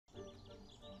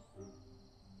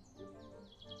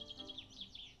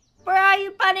are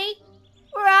you, bunny?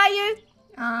 Where are you?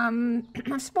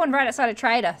 I spawned right outside a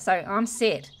trader, so I'm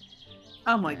set.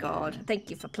 Oh my god. Thank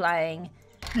you for playing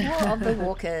War of the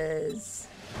Walkers.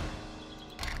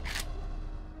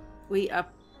 We are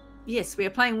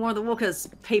playing War of the Walkers,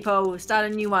 people.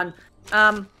 Start a new one.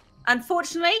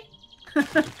 Unfortunately,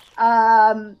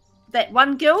 that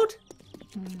one guild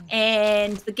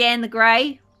and the Gan the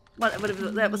Grey, whatever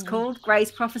that was called,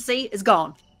 Grey's Prophecy, is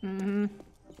gone. Mm-hmm.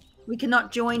 We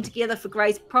cannot join together for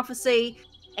Grey's Prophecy,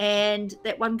 and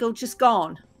that one guild's just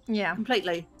gone. Yeah.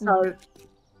 Completely. So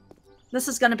this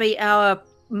is going to be our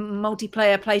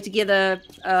multiplayer play together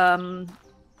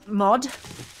mod,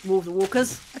 War of the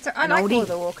Walkers. I like War of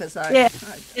the Walkers though. Yeah,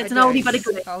 it's an oldie but a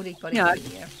goodie. Oldie but a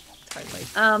goodie, yeah,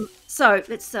 totally. So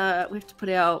let's we have to put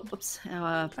our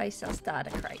place our starter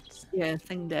crates. Yeah,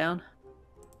 thing down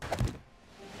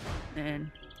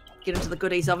and get into the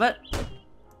goodies of it.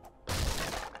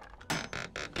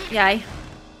 Yay.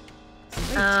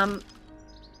 Sweet.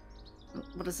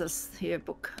 What is this here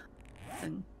book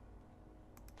thing?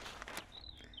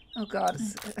 Oh god,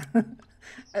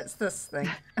 it's this thing.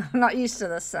 I'm not used to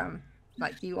this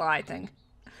like UI thing.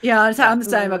 Yeah, I'm the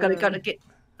same. I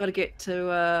gotta get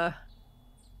to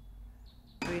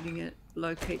reading it.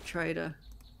 Locate trader.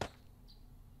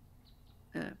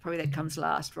 Probably that comes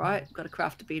last, right? Got to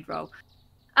craft a bedroll.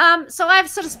 So I've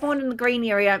sort of spawned in the green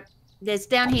area. There's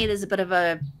down here. There's a bit of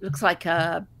a looks like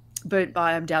a burnt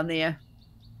biome down there.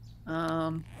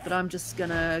 But I'm just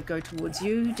gonna go towards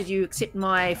you. Did you accept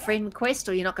my friend request,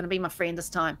 or you're not gonna be my friend this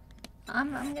time?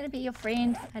 I'm gonna be your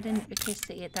friend. I didn't request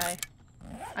it yet though.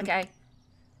 Okay.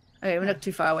 Okay, we're not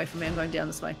too far away from me. I'm going down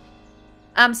this way.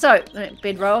 So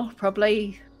bedroll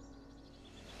probably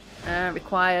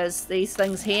requires these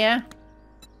things here.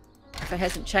 If it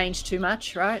hasn't changed too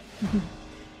much, right?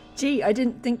 Gee, I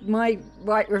didn't think my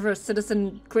White River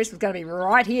Citizen quest was gonna be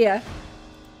right here.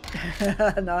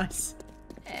 Nice.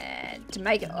 And to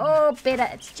make it all better,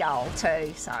 it's Joel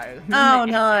too, so... Oh,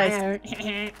 nice.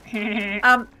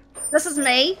 This is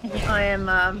me. I am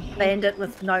bandit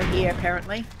with no hair,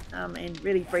 apparently, and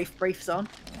really brief briefs on.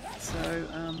 So,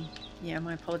 yeah,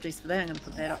 my apologies for that. I'm going to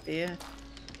put that up there.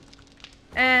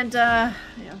 And, yeah,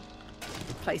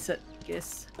 place it, I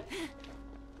guess.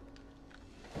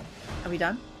 Are we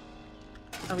done?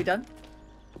 Are we done?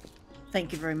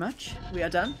 Thank you very much. We are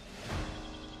done.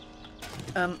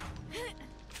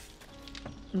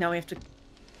 Now we have to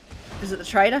visit the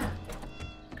trader.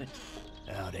 Good.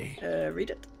 Howdy. Read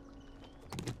it.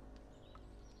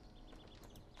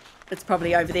 It's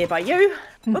probably over there by you.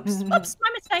 Whoops, whoops, my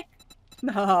mistake.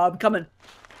 No, I'm coming.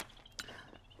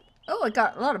 Oh, I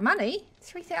got a lot of money.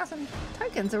 3,000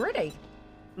 tokens already.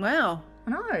 Wow. I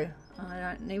know.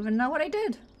 I don't even know what I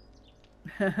did.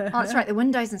 Oh, that's right. The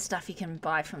windows and stuff you can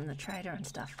buy from the trader and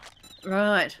stuff.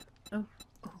 Right. Oh,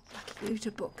 lucky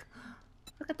looter book.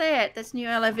 Look at that. That's new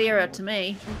aloe vera to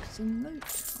me. Dukes and loot.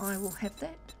 I will have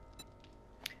that.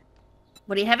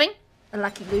 What are you having? A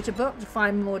lucky looter book to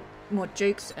find more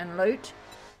dukes and loot.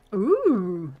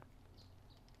 Ooh.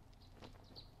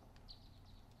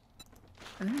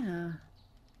 Ah.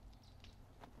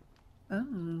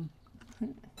 Oh.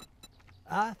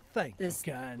 I think there's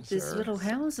sir. little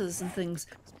houses and things.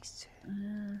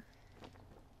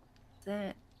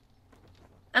 That.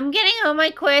 I'm getting all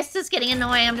my quests. It's getting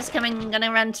annoying. I'm just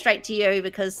gonna run straight to you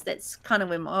because that's kind of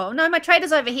where my... Oh, no, my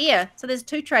trader's over here. So there's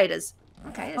two traders.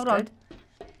 Okay, that's Hold good.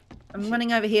 on. I'm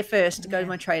running over here first to go to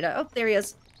my trader. Oh, there he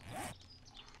is.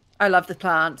 I love the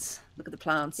plants. Look at the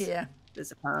plants. Yeah. There's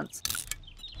the plants.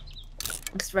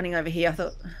 I'm just running over here. I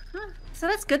thought, huh, so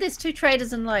that's good. There's two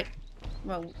traders in like,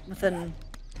 well, within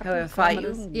however far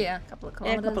you... Yeah, a couple of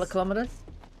kilometers. Yeah, a couple of kilometers.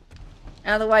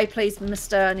 Out of the way, please,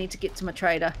 mister. I need to get to my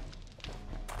trader.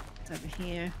 It's over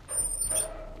here.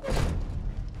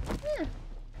 Yeah.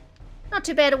 Not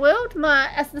too bad a world.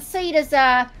 The seed is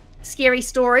scary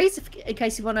stories, in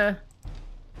case you want to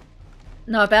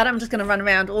know about it. I'm just going to run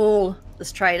around all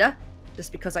this trader,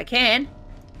 just because I can.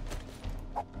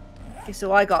 Guess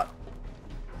who I got?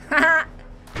 Haha!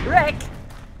 Rick!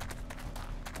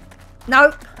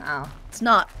 Nope. Oh. It's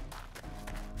not.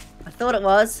 I thought it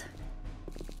was.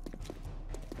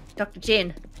 Dr.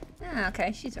 Jen. Oh,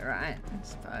 okay, she's alright, I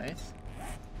suppose.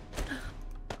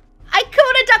 I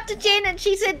called her Dr. Jen and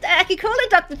she said I could call her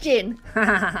Dr. Jen.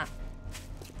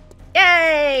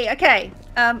 Yay! Okay.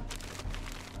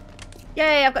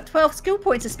 Yay, I've got 12 skill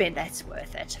points to spend. That's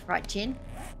worth it. Right, Jen?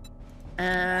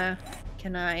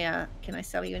 Can I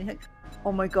sell you anything?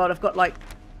 Oh my god, I've got like...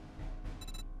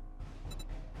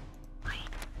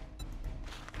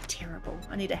 Terrible.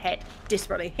 I need a hat.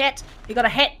 Desperately. Hat! You got a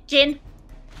hat, Jen?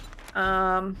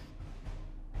 I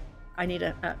I need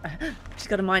a she's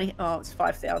got a mining. Oh, it's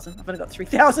 5,000. I've only got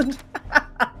 3,000.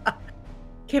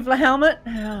 Kevlar helmet.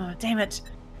 Oh, damn it.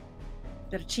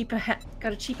 Got a cheaper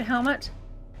helmet.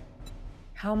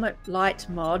 Helmet light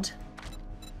mod.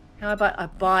 How about I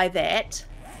buy that,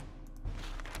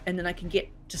 and then I can get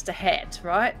just a hat,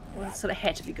 right? What sort of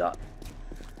hat have you got?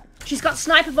 She's got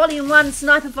Sniper Volume 1,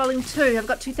 Sniper Volume 2. I've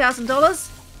got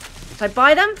 $2,000. Should I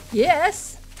buy them?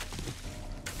 Yes.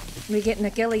 We're getting a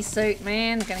ghillie suit,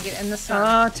 man. We're gonna get in this one.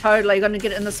 Oh, totally. Gonna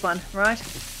get it in this one, right?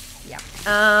 Yep.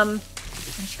 And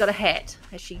she got a hat.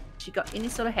 Has she got any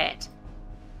sort of hat?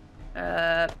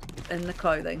 In the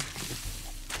clothing.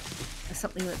 There's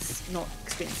something that's not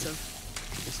expensive.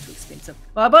 It's too expensive.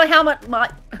 Well, I bought a helmet.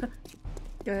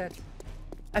 Good.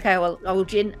 Okay, well,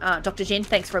 Jen, Dr. Jen,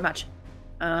 thanks very much.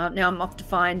 Now I'm off to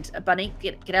find a bunny.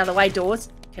 Get out of the way, doors.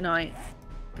 Can I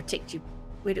protect you?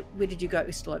 Where did you go?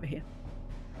 You're still over here.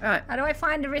 All right. How do I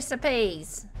find the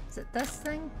recipes? Is it this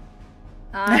thing?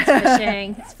 Oh, it's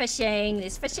fishing. It's fishing.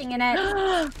 There's fishing in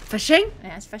it. Fishing?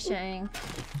 Yeah, it's fishing.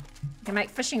 You can make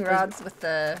fishing rods with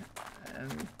the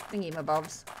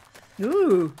thingy-mabobs.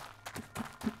 Ooh.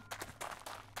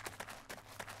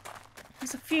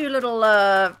 There's a few little,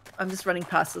 I'm just running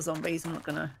past the zombies. I'm not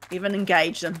going to even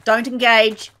engage them. Don't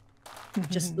engage.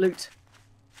 Just loot.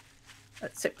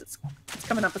 Except it's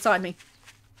coming up beside me.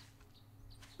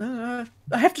 I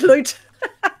have to loot.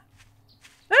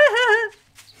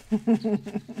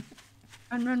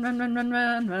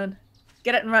 Run.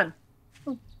 Get it and run.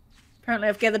 Oh, apparently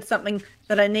I've gathered something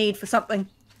that I need for something.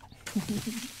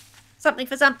 Something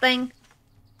for something.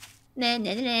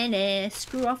 Nah.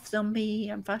 Screw off, zombie.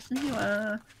 I'm faster than you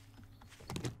are.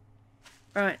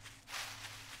 Right.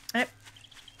 Yep.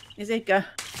 Here's it go.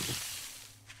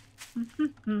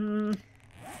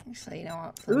 Actually, you know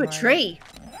what? Ooh, a tree.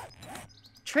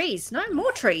 Trees. No,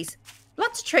 more trees.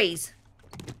 Lots of trees.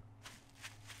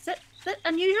 Is that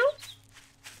unusual?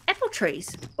 Apple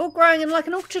trees. All growing in like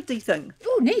an orchardy thing.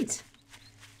 Oh, neat.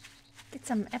 Get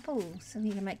some apples so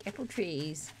we can make apple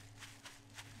trees.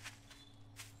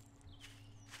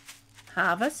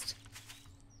 Harvest.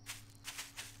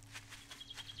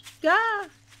 Yeah.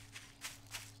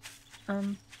 Huh.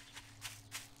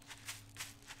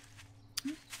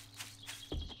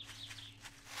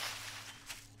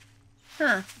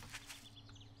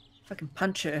 If I can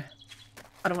punch her.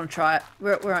 I don't want to try it.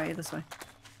 Where are you? This way.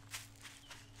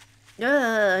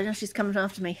 Now she's coming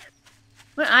after me.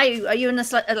 Where are you? Are you in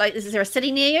this, like, is there a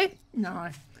city near you? No.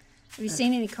 Have you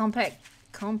seen any compo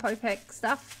pack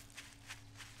stuff?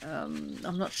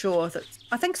 I'm not sure if it's...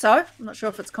 I think so. I'm not sure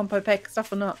if it's compo pack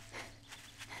stuff or not.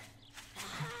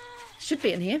 Should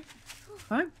be in here.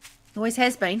 Right. Always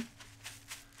has been.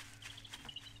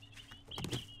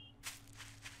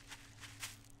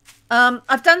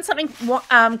 I've done something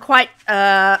quite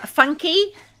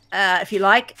funky, if you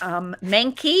like,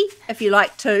 manky, if you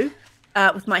like too,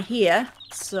 with my hair.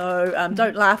 So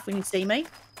don't laugh when you see me.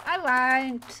 I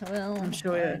won't. Well, I'm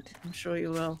sure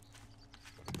you will.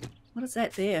 What is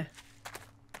that there?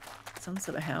 Some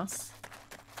sort of house.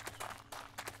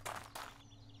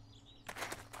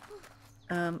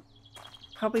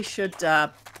 Probably should I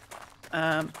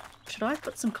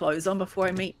put some clothes on before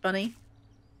I meet Bunny?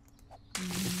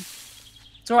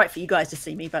 It's alright for you guys to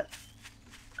see me, but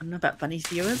I don't know about Bunny's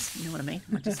viewers. You know what I mean?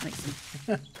 I might just make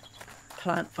some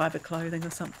plant fiber clothing or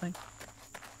something.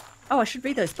 Oh, I should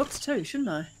read those books too, shouldn't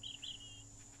I?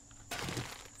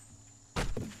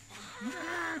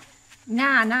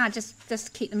 Nah.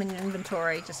 Just keep them in your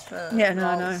inventory, just for. Yeah,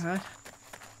 no, lols. right.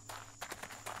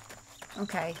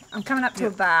 Okay, I'm coming up to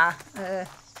a bar. You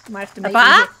might have to meet A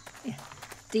bar? me here.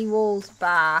 D-Wall's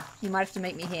bar. You might have to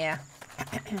meet me here.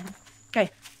 Okay.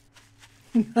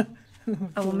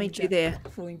 I will meet you there.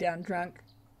 Falling down drunk.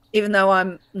 Even though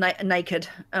I'm naked.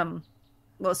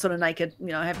 Well, sort of naked. You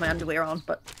know, I have my underwear on,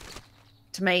 but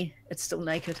to me, it's still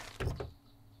naked.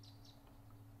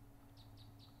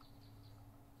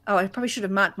 Oh, I probably should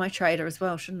have marked my trader as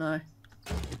well, shouldn't I?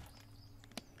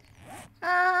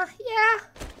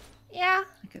 Yeah.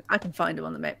 I can find him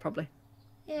on the map, probably.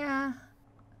 Yeah.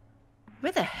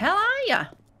 Where the hell are you?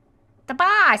 The bar,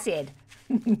 I said.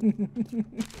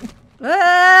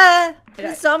 The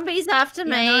zombies after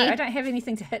me. Yeah, no, I don't have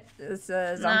anything to hit those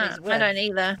zombies with. I don't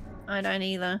either.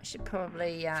 I should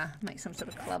probably make some sort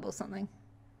of club or something. I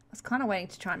was kind of waiting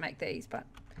to try and make these, but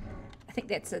I think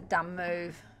that's a dumb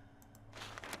move.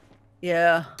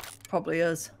 Yeah, probably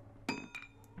is.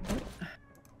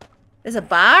 There's a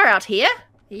bar out here?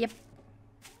 Yep.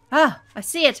 Ah, I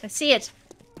see it.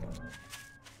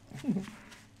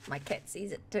 My cat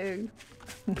sees it too.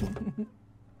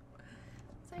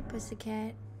 Say,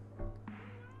 pussycat.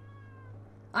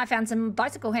 I found some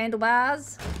bicycle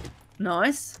handlebars.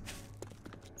 Nice.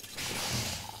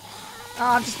 Oh,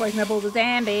 I've just woken up all the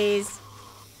zombies.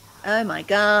 Oh my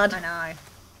god. I know.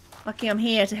 Lucky I'm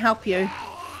here to help you.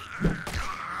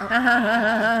 Oh.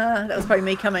 That was probably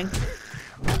me coming.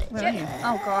 Where are you?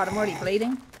 Oh god, I'm already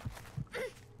bleeding.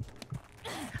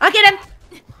 I'll get him!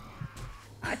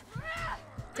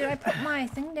 Did I put my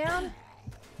thing down?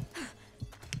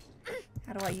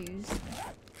 How do I use?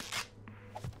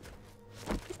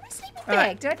 Where's my sleeping bag?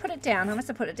 Right. Did I put it down? I must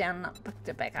have put it down and not picked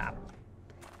it back up.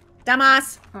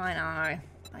 Dumbass! I know.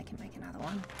 I can make another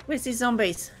one. Where's these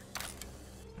zombies?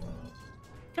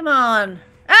 Come on.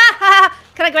 Ah!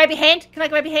 Can I grab your hand? Can I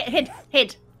grab your head?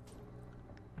 Head.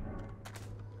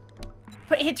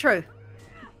 Put your head through.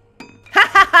 Ha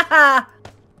ha ha ha!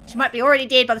 She might be already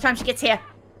dead by the time she gets here.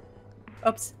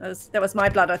 Oops. That was my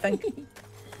blood, I think.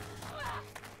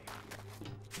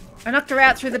 I knocked her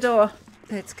out through the door.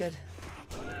 That's good.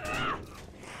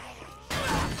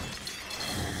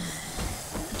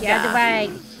 Get out of the way.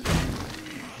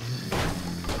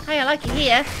 Hey, I like you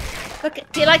here. Look,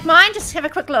 do you like mine? Just have a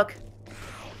quick look.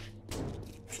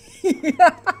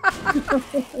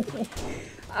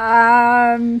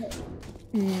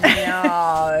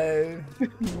 No.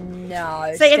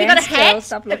 No. So have you got a hat? Still.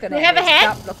 Stop looking You at have me. a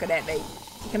hat? Stop looking at me.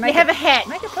 You can You have a hat.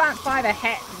 Make a plant fiber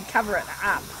hat and cover it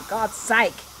up. For God's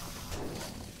sake.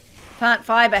 Plant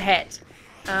fiber hat.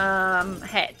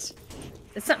 Hat.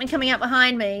 There's something coming up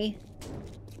behind me.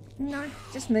 No,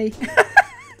 just me.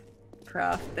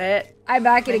 Craft that. I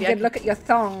might get a Maybe I good can- look at your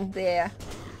thong there.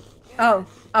 Oh,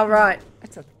 right.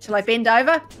 It's a, Shall I bend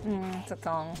over? it's a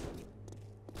thong.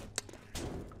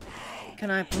 Can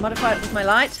I modify it with my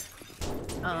light?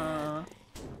 How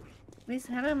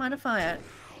do I modify it?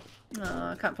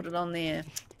 Oh, I can't put it on there.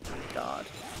 God.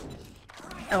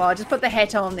 Oh, well, I'll just put the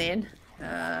hat on then.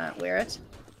 Wear it.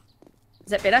 Is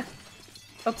that better?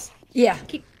 Oops. Yeah.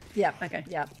 Keep. Yeah. Okay.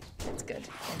 Yeah. That's good.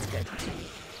 That's good.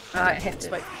 All right. I have to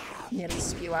wait. nearly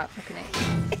spew out looking at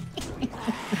you.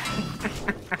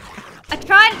 I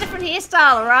tried a different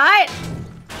hairstyle, all right?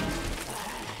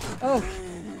 Oh.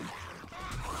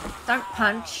 Don't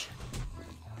punch.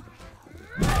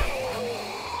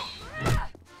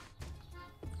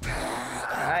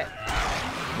 Alright.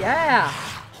 Yeah.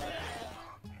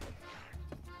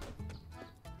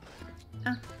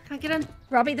 Can I get in?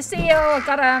 Robbie the seal.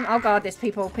 Got him. Oh god, there's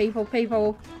people.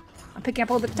 I'm picking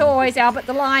up all the toys. Albert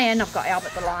the lion. I've got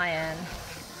Albert the lion.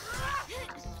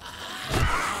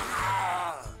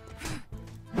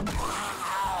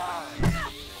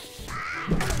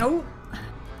 Oh.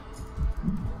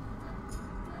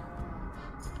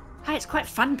 Hey, it's quite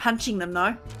fun punching them,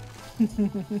 though.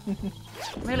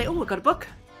 Really? Oh, I got a book.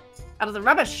 Out of the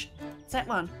rubbish. What's that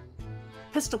one?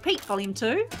 Pistol Pete, Volume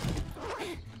 2.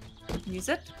 Use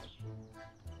it.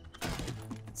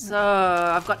 So,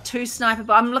 I've got 2 sniper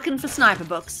books. I'm looking for sniper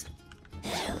books.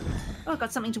 Oh, I've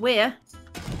got something to wear.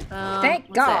 Thank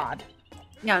what's that? God.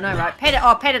 No, right.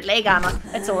 Padded leg armor.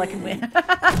 That's all I can wear.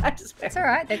 I just wear. It's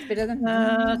alright. That's better than...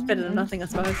 It's better than nothing, I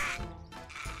suppose.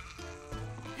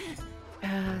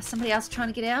 Somebody else trying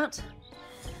to get out?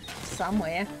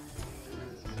 Somewhere.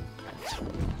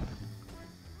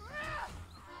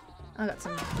 I got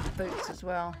some boots as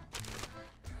well.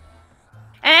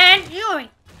 And yoink!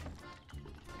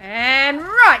 And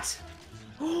right!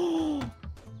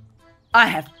 I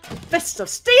have Fist of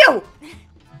Steel!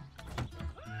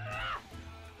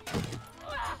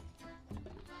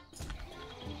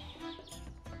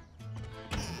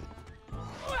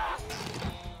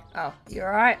 Oh, you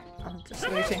alright? I'm just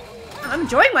looting. I'm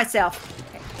enjoying myself.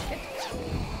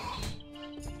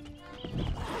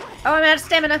 Oh, I'm out of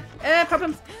stamina.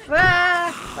 Problem.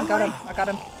 Ah, I got him. I got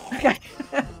him. okay.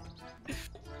 I'm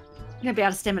going to be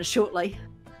out of stamina shortly.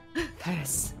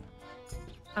 Purse.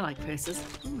 I like purses.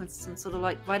 Oh, it's some sort of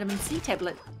like vitamin C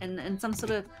tablet and some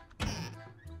sort of...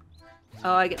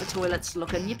 Oh, I get the toilets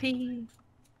looking. Yippee.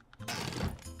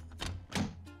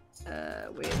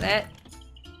 Wear that.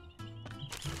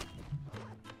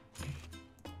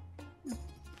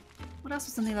 What else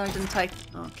was in there that I didn't take?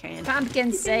 Oh, can.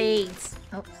 Pumpkin seeds.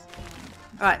 Oops.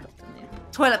 Alright. In there.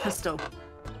 Toilet pistol.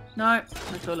 No.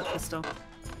 No toilet pistol.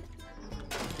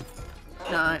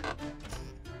 No.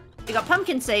 You got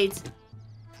pumpkin seeds.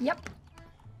 Yep.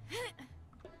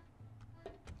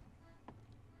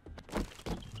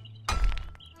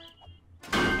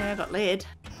 Okay, I got lead.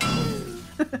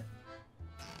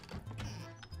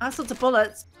 All sorts of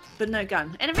bullets, but no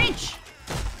gun. And a wrench.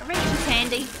 A wrench is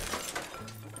handy.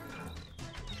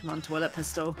 Come on, toilet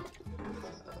pistol.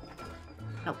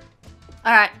 Oh.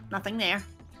 Alright, nothing there.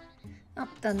 Oh,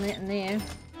 done that in there.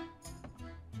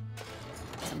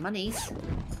 some monies.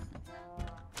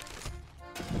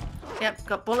 Yep,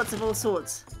 got bullets of all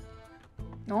sorts.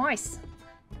 Nice.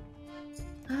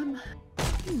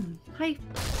 Hey,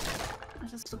 I'm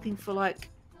just looking for like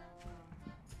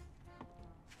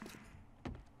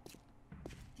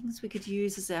things we could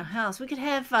use as our house. We could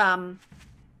have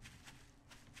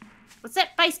what's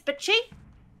that, base bitchy?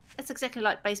 That's exactly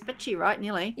like base bitchy, right?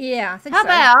 Nearly. Yeah, I think How so.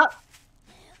 about,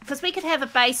 because we could have a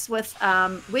base with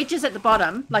wedges at the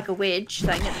bottom, like a wedge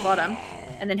thing at the bottom,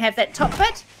 and then have that top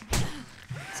bit.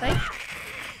 See?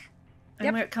 And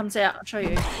Yep. where it comes out, I'll show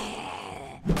you.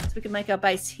 So we can make our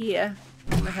base here.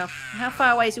 I don't know how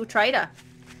far away is your trader?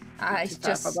 It's Too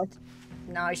far, just probably.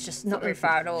 no, it's just not very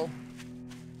far at all.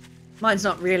 Mine's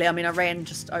not really. I mean, I ran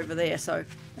just over there, so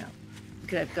Yeah. we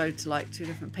could have, go to like 2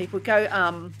 different people. Go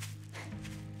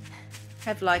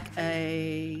have like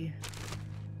a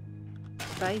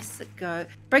base that go.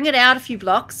 Bring it out a few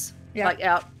blocks. Yeah. Like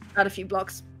out a few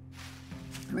blocks.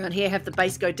 Around here, have the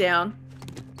base go down.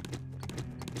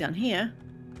 Down here.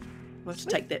 We'll have to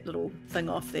take that little thing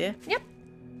off there. Yep.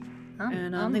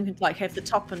 And then we could like have the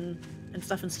top and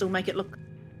stuff and still make it look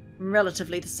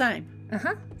relatively the same.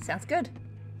 Sounds good.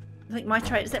 I think my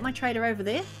trade, is that my trader over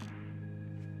there?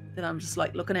 That I'm just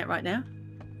like looking at right now?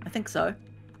 I think so.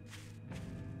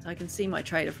 So I can see my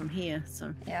trader from here,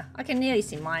 so. Yeah, I can nearly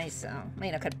see mine, so I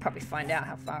mean I could probably find out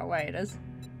how far away it is.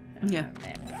 Yeah.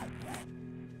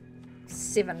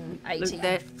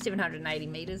 780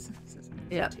 meters. So it's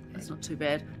Yeah, not too bad. that's not too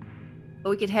bad. Or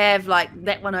we could have like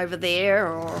that one over there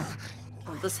or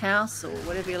this house or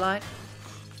whatever you like.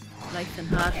 Nathan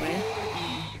Hardware.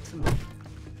 Some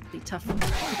be tough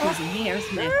cookies in here,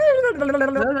 isn't there?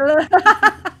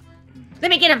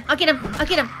 Let me get him. I'll get him. I'll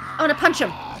get him. I want to punch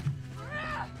him.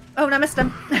 Oh, no, I missed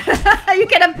him. You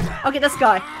get him. I'll get this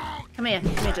guy. Come here.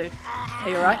 Come here, dude. Are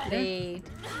you alright? Lead.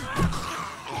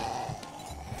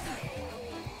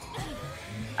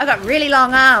 I got really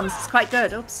long arms. It's quite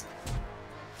good. Oops.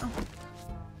 Oh.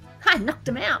 I knocked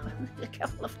him out. A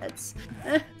couple of hits.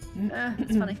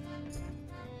 That's funny.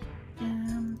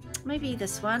 Maybe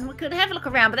this one. We could have a look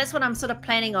around, but that's what I'm sort of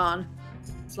planning on.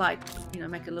 It's like, you know,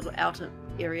 make a little outer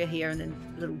area here and then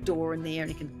a little door in there,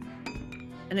 and you can,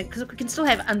 and because we can still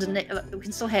have underneath, we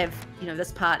can still have, you know,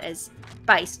 this part as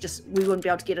base. Just we wouldn't be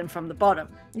able to get in from the bottom.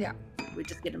 Yeah. We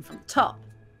just get in from the top.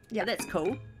 Yeah, that's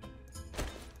cool.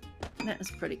 That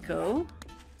is pretty cool.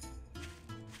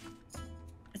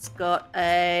 It's got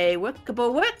a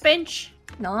workable workbench.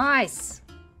 Nice.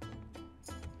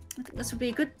 I think this would be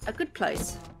a good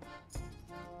place.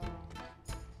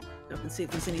 I can see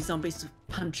if there's any zombies to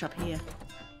punch up here.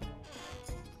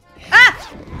 Ah!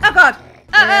 Oh god!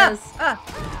 There is.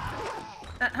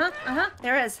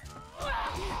 There is.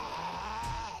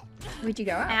 Where'd you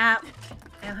go up? Ow.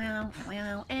 Ow, ow,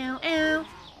 ow, ow, ow.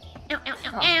 Ow, ow,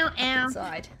 ow, ow,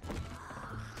 Inside.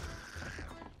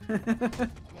 ow.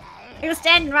 He was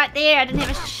standing right there. I didn't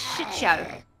have a shit show.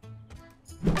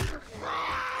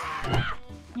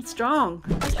 It's strong.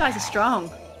 Those guys are strong.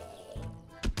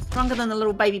 Stronger than the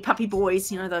little baby puppy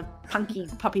boys, you know, the punky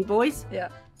puppy boys. Yeah.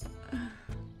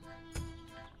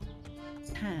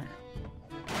 Huh.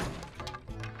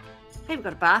 Hey, we've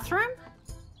got a bathroom?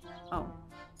 Oh.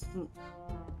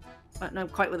 I don't know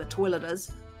quite where the toilet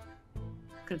is.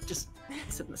 Could just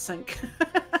sit in the sink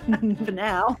for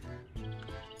now.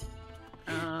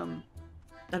 Don't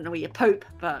know where you poop,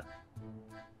 but,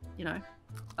 you know.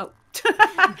 Oh.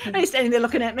 He's standing there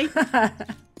looking at me.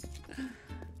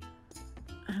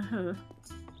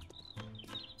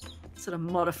 Sort of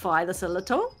modify this a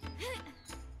little.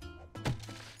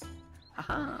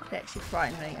 Aha. That actually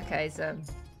frightened me. Okay, so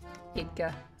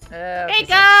Edgar.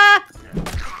 Edgar! I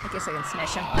guess I can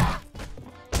smash him.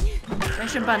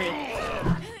 Smash him, bunny.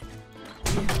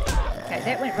 Okay,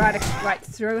 that went right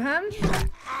through him.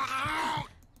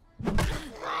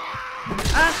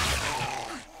 Ah.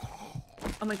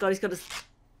 Oh my god, he's got his...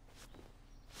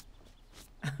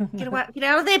 Get away! Get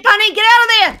out of there, bunny! Get out of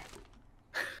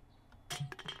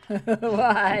there!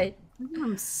 Why?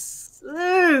 I'm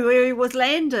so where he was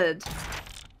landed.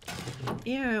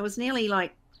 Yeah, it was nearly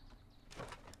like...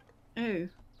 Ooh.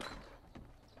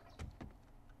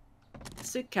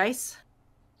 Suitcase.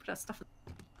 Put our stuff in.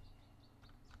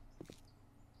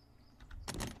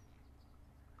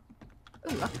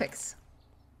 Ooh, lockpicks.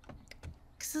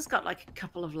 Because it's got like a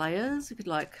couple of layers. You could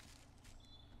like...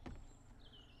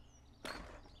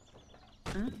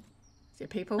 Is there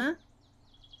people? Huh?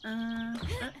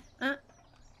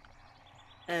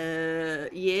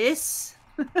 Yes.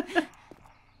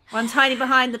 One's hiding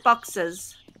behind the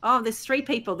boxes. Oh, there's 3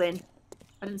 people then.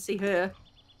 I didn't see her.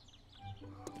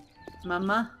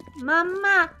 Mama.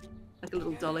 Mama! Like a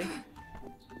little dolly.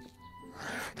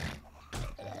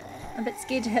 I'm a bit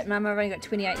scared to hit Mama. I've only got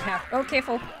 28 health. Oh,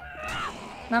 careful.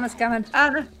 Mama's coming.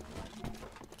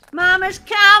 Mama's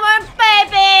coming,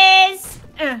 babies!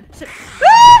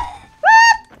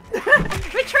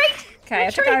 Retreat! Okay, I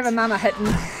took over Mama hitting.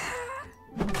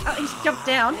 Oh, he's jumped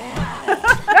down.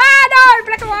 Ah, no!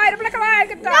 Black and white! Black and white!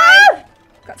 Good die! No!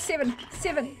 Got 7.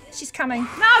 7. She's coming.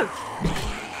 No!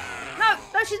 No,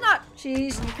 she's not.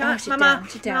 She's Mama. down.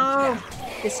 She's down. No. She's down.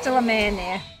 There's still a man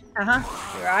there.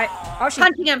 Uh-huh. You right? Oh, she's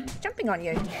Punching him. jumping on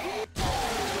you.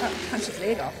 Oh, punch his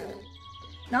leg off.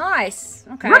 Nice.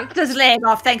 Okay. Ripped his leg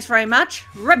off, thanks very much.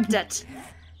 Ripped it.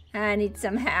 I need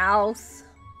some health.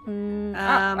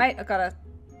 Oh, wait, I gotta...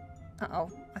 Uh-oh,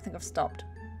 I think I've stopped.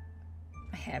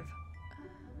 I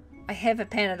have a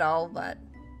Panadol, but...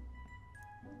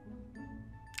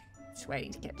 Just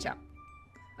waiting to catch up.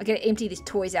 I gotta empty these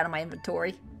toys out of my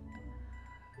inventory.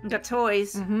 You got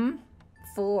toys. Mm-hmm.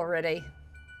 Full already.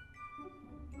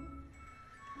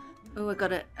 Oh, I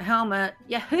got a helmet.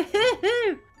 Yeah.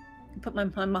 Put my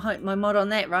mod on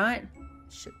that, right?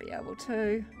 Should be able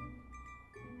to.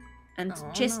 And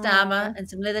chest armor and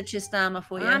some leather chest armor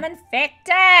for you. I'm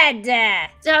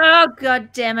infected! Oh,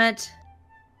 god damn it.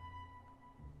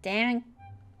 Dang.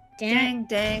 Dang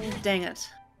it.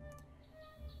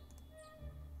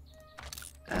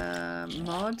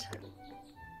 Mod.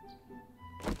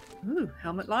 Ooh,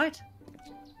 helmet light.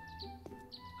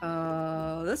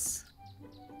 This.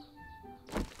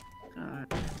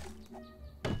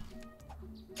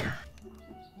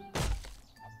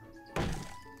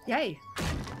 Yay.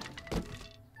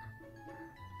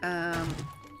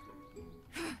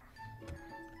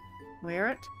 Wear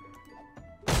it.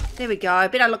 There we go. I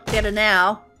bet I look better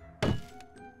now.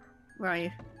 Where are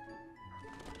you?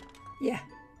 Yeah.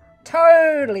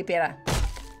 Totally better.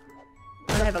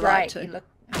 I have a Great. light too. You look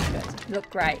good. You look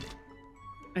great.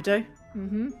 I do?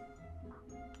 Mm-hmm.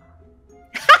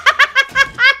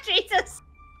 Jesus!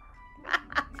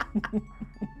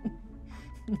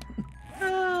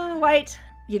 Oh, wait.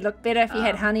 You'd look better if you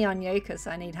had honey on you, because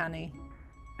I need honey.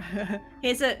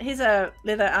 Here's a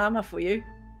leather armor for you.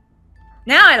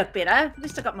 Now I look better. At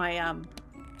least I got my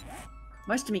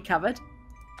most of me covered.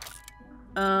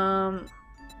 Honey.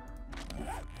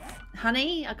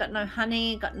 I got no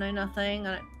honey. Got no nothing.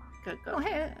 I don't go. Oh,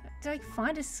 hey, did I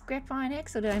find a scrap iron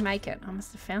axe, or did I make it? I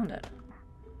must have found it.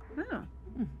 Oh.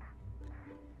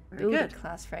 Very Builder good.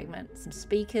 class fragment. Some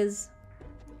speakers.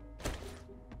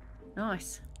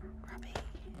 Nice. Grubby.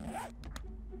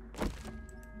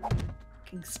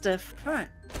 Looking stiff. Right.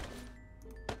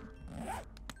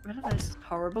 What are those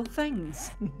horrible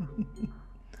things?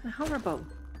 They're horrible.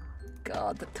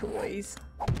 God, the toys.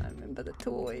 I remember the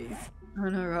toys. I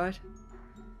know, right?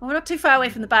 Well, we're not too far away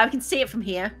from the bar. We can see it from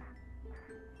here.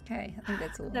 Okay, I think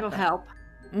that's all. That'll help.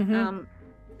 Mm-hmm.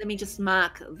 Let me just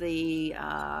mark the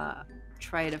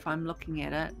trade if I'm looking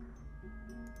at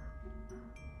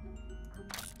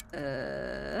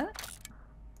it.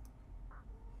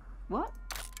 What?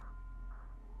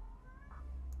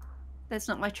 That's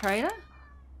not my trader?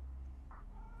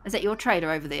 Is that your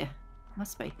trader over there?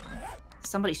 Must be.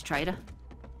 Somebody's trader.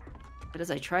 It is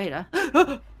a trader.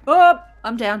 Oh,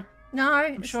 I'm down. No,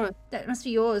 I'm sure. That must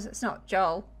be yours. It's not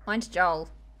Joel. Mine's Joel.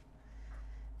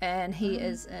 And he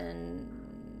is in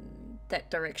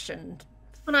that direction.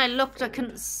 When I looked, I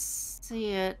couldn't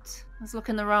see it. I was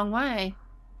looking the wrong way.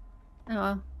 Oh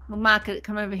well. We'll mark it.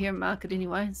 Come over here and mark it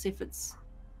anyway and see if it's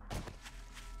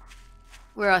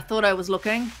where I thought I was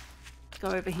looking. Go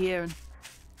over here and...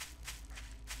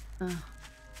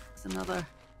 there's another...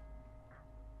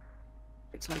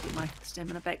 Wait till I get my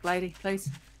stamina back, lady, please.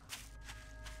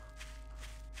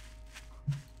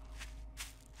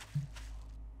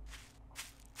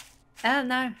 Oh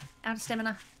no, out of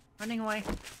stamina. Running away.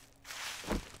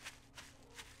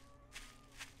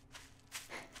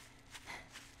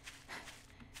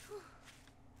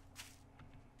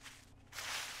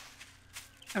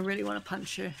 I really want to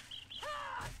punch her.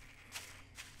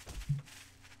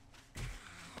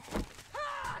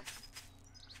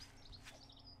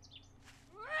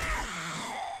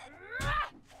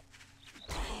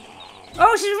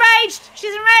 Oh, she's enraged!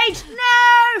 She's enraged!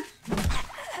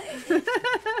 No!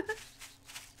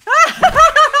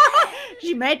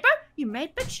 You mad, bro? You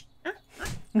mad, bitch?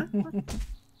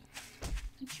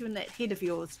 Hit you in that head of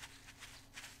yours.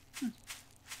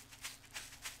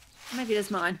 Maybe it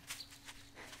is mine.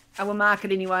 I will mark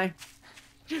it anyway.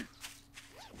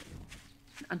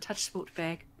 Untouched sport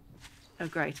bag. Oh,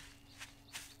 great.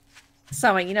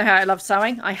 Sewing. You know how I love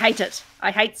sewing? I hate it.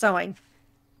 I hate sewing.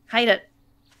 Hate it.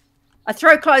 I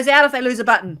throw clothes out if they lose a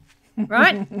button.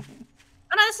 Right? Oh,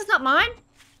 no, this is not mine.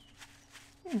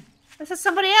 This is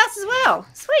somebody else as well.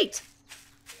 Sweet.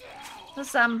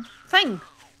 This thing.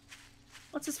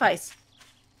 What's his face?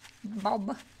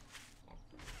 Bob.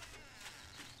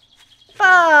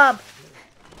 Bob.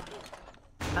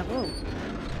 I will.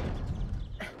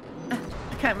 I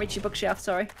can't reach your bookshelf.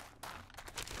 Sorry.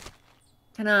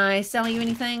 Can I sell you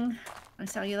anything? Can I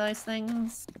sell you those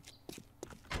things?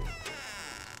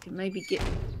 Can maybe get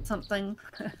something.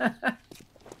 Oh,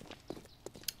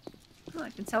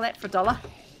 I can sell that for $1.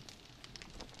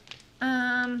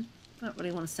 I don't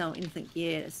really want to sell anything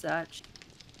yet as such.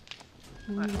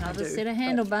 Another set of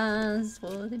handlebars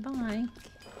for the bike.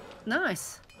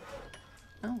 Nice.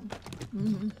 Oh.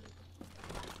 Do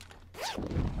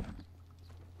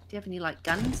you have any like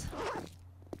guns?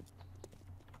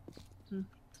 Doesn't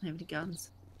have any guns.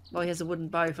 Well, he has a wooden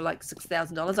bow for like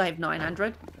 $6,000. I have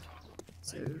 900.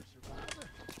 So.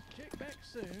 Check back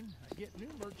soon. I get new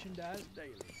merchandise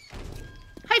daily.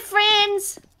 Hey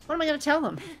friends! What am I going to tell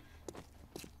them?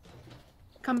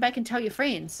 Come back and tell your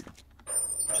friends.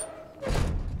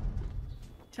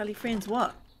 Tell your friends what?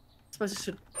 I suppose I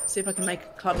should see if I can make a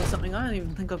club or something. I don't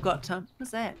even think I've got what's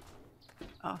that?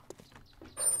 Oh.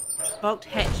 Bulked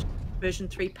hatch. Version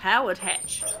 3 powered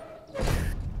hatch. I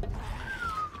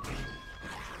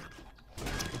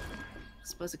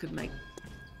suppose I could make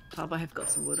a club. I have got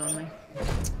some wood on me. I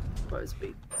suppose it'd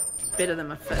be better than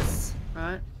my fists,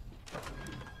 right?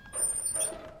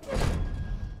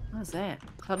 What's that?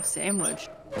 Club sandwich.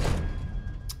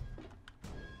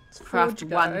 Craft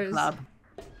one club.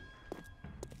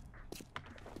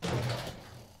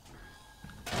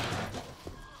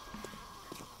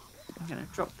 I'm gonna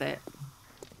drop that.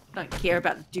 Don't care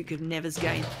about the Duke of Never's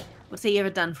game. What's he ever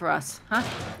done for us? Huh?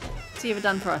 What's he ever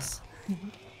done for us?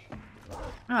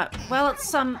 Alright, well it's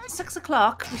 6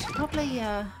 o'clock. We should probably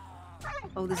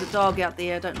oh, there's a dog out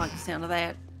there. I don't like the sound of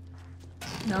that.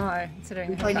 No, considering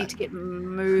We probably need to get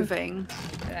moving.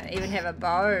 I don't even have a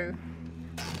bow.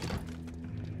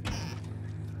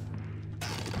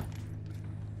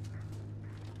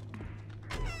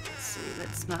 Let's see,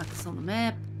 let's mark this on the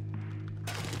map.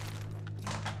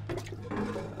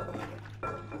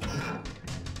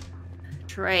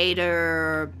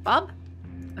 Trader Bob?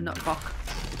 Oh, not Bok.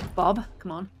 Bob,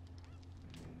 come on.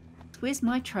 Where's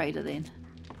my trader then?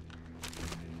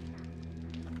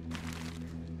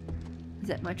 Is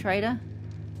that my trader?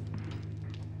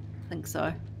 I think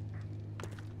so.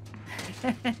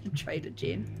 Trader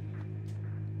Jen.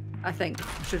 I think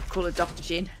I should call her Dr.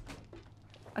 Jen.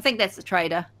 I think that's the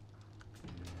trader.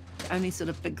 The only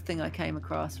sort of big thing I came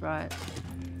across, right?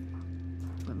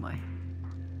 Where am I?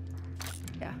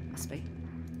 Yeah, must be.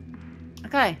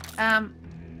 Okay, can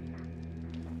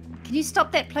you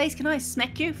stop that, please? Can I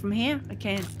smack you from here? I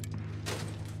can.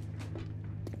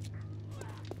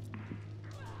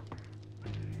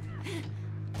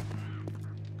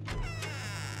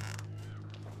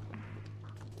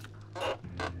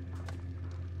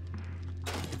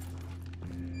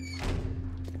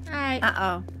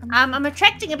 Uh-oh. I'm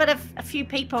attracting a few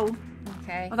people.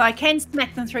 Okay. Although I can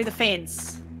smack them through the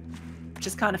fence. Which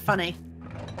is kind of funny.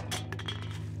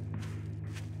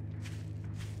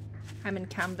 I'm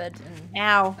encumbered and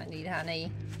Ow. I need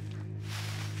honey.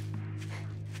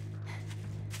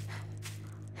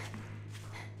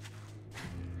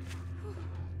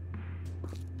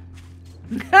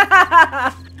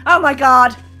 Oh my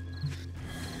god.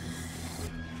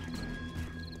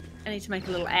 I need to make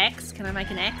a little axe. Can I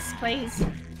make an axe, please?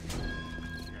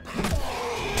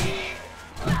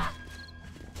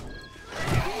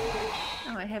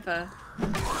 Oh, I have a...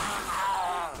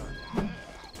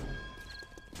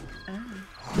 Oh.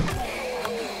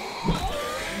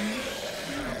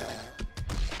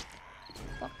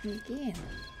 Fuck me again.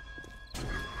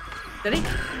 Did he?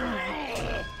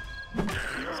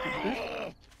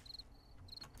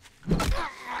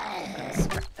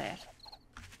 Scrap that.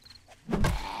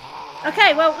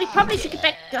 Okay, well, we probably should get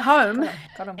back home.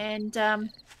 Got him. And, can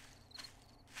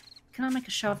I make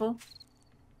a shovel?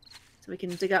 So we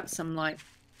can dig up some, like...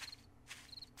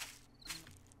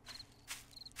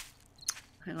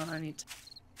 Hang on, I need to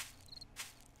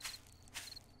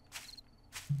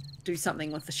do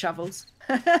something with the shovels.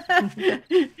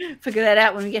 Figure that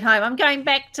out when we get home. I'm going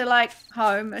back to, like,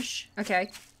 home-ish. Okay.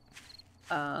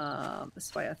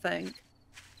 This way, I think.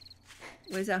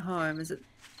 Where's our home? Is it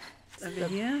over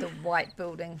here? The white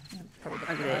building. Probably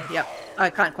the Over there, flag. yep. I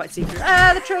can't quite see through.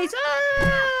 Ah, the trees!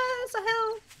 Ah, it's a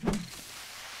hill!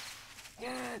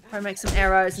 Probably make some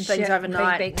arrows and things Shit,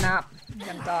 overnight. Being beaten up. I'm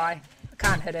gonna die. I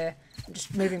can't hit her. I'm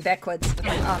just moving backwards. Oh,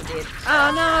 I'm dead.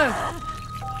 Oh no!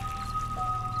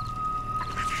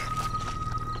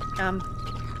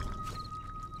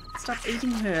 Stop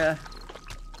eating her.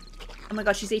 Oh my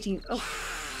god, she's eating. Oh,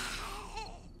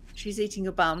 she's eating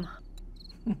your bum.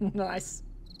 Nice.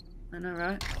 I know,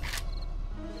 right?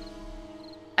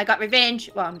 I got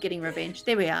revenge. Well, I'm getting revenge.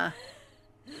 There we are.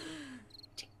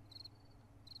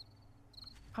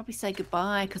 Probably say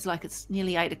goodbye because, like, it's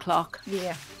nearly 8 o'clock.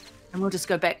 Yeah. And we'll just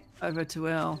go back over to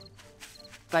our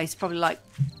base. Probably, like,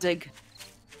 dig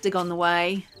on the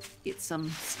way. Get some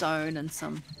stone and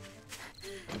some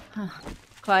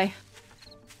clay.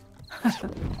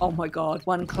 Oh my god,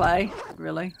 1 clay?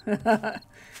 Really?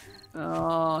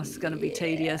 Oh, it's going to be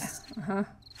tedious.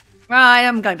 Right,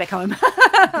 I'm going back home.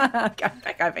 Going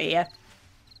back over here.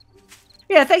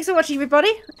 Yeah, thanks for watching,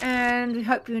 everybody. And we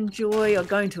hope you enjoy, or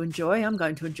going to enjoy. I'm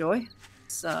going to enjoy.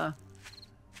 It's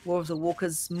War of the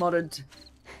Walkers modded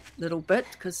little bit,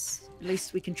 because at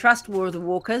least we can trust War of the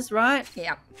Walkers, right?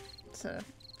 Yeah. So,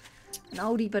 an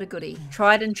oldie but a goodie.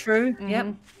 Tried and true.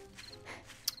 Yep.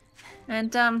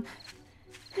 And,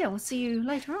 yeah, we'll see you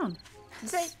later on.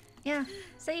 See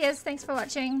yas. Thanks for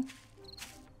watching.